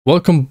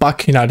Welcome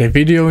back in another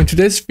video. In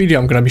today's video,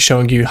 I'm going to be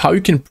showing you how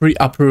you can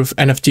pre-approve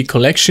NFT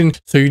collection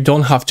so you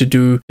don't have to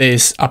do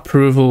this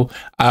approval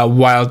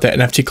while the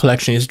NFT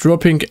collection is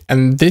dropping.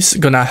 And this is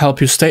going to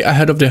help you stay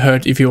ahead of the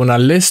herd if you want to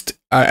list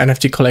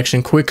NFT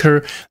collection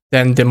quicker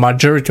than the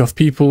majority of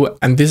people.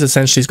 And this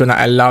essentially is going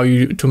to allow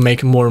you to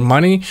make more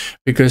money,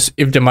 because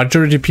if the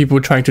majority of people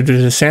trying to do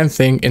the same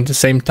thing in the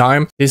same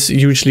time, this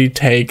usually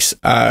takes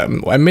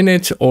a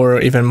minute or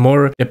even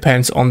more,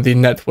 depends on the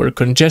network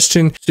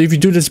congestion. So if you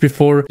do this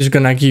before, it's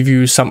going to give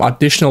you some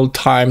additional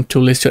time to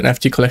list your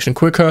NFT collection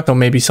quicker. So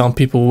maybe some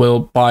people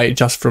will buy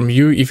just from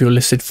you if you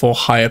list it for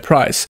higher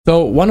price.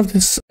 So one of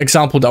this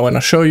example that I want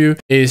to show you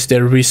is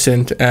the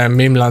recent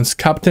meme lands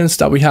captains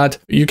that we had.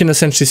 You can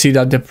essentially see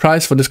that the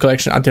price for this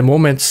collection at the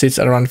moment sits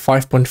around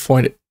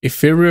 5.4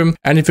 Ethereum,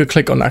 and if you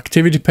click on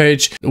activity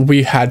page,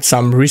 we had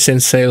some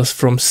recent sales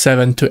from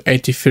 7 to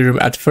 8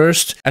 Ethereum at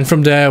first, and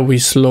from there we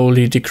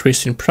slowly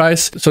decreased in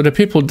price. So the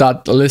people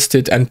that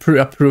listed and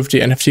pre-approved the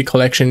NFT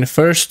collection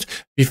first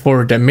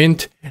before the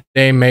mint,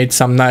 they made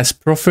some nice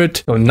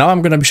profit. So now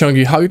I'm going to be showing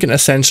you how you can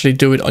essentially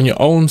do it on your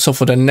own. So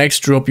for the next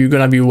drop, you're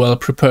going to be well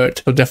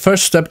prepared. So the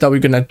first step that we're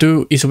going to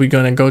do is we're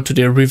going to go to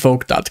the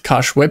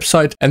revoke.cash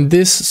website, and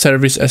this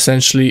service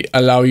essentially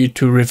allow you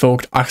to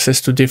revoke access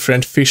to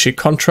different fishy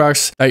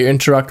contracts that you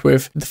interact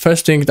with. The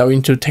first thing that we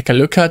need to take a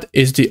look at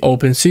is the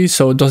OpenSea.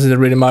 So it doesn't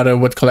really matter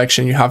what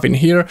collection you have in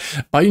here,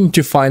 but you need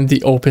to find the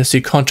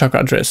OpenSea contract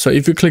address. So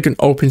if you click on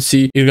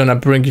OpenSea, you're going to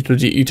bring you to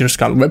the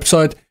etherscan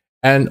website.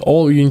 And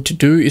all you need to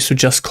do is to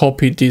just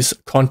copy this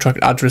contract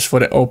address for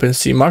the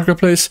OpenSea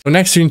marketplace. So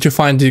next you need to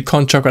find the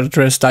contract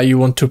address that you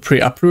want to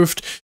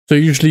pre-approved. So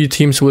usually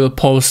teams will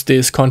post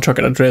this contract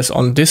address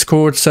on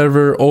Discord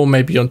server or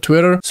maybe on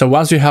Twitter. So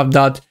once you have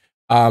that,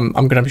 I'm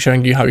going to be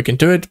showing you how you can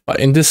do it.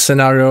 But in this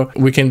scenario,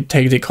 we can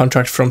take the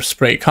contract from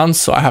Spray Cans.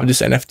 So I have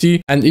this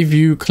NFT. And if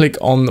you click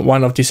on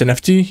one of these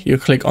NFT, you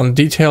click on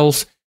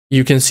details,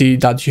 you can see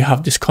that you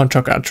have this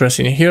contract address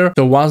in here.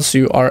 So once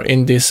you are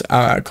in this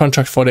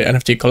contract for the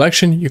NFT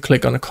collection, you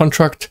click on the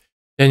contract,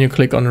 then you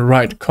click on the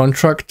right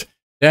contract.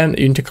 Then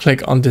you need to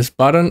click on this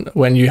button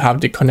when you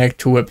have the connect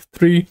to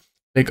Web3,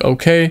 click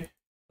OK,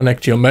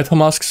 connect your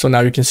MetaMask. So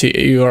now you can see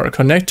you are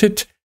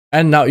connected.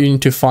 And now you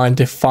need to find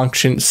the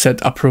function set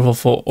approval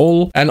for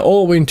all. And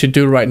all we need to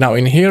do right now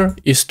in here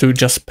is to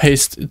just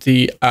paste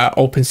the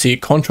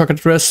OpenSea contract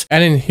address.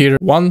 And in here,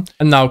 one,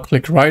 and now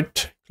click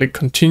right, click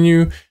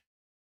continue.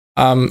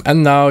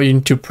 And now you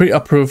need to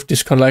pre-approve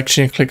this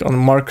collection, click on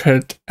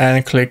market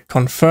and click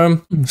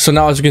confirm. So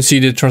now as you can see,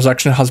 the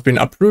transaction has been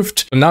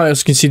approved. So now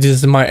as you can see, this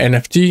is my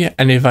NFT.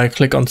 And if I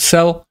click on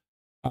sell,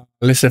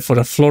 listed for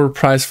the floor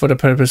price for the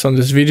purpose on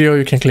this video,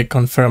 you can click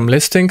confirm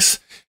listings.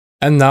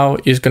 And now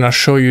it's going to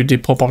show you the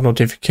pop-up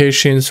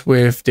notifications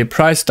with the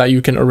price that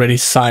you can already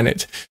sign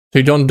it. So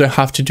you don't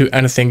have to do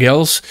anything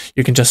else.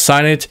 You can just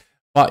sign it.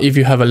 But if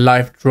you have a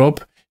live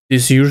drop,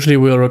 this usually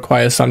will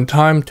require some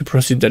time to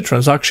proceed the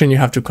transaction. You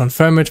have to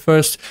confirm it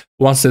first.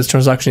 Once this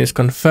transaction is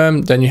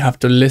confirmed, then you have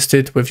to list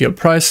it with your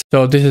price.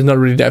 So this is not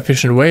really the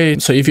efficient way.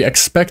 So if you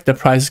expect the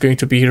price is going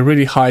to be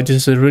really high,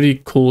 this is a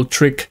really cool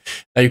trick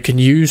that you can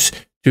use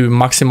to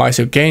maximize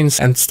your gains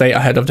and stay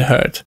ahead of the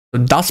herd.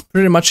 So that's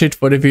pretty much it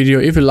for the video.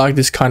 If you like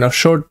this kind of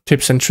short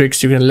tips and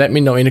tricks, you can let me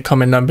know in the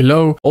comment down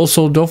below.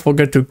 Also, don't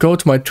forget to go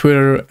to my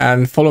Twitter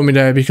and follow me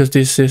there, because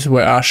this is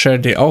where I share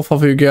the alpha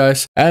for you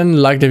guys.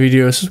 And like the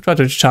video, subscribe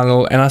to the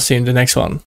channel, and I'll see you in the next one.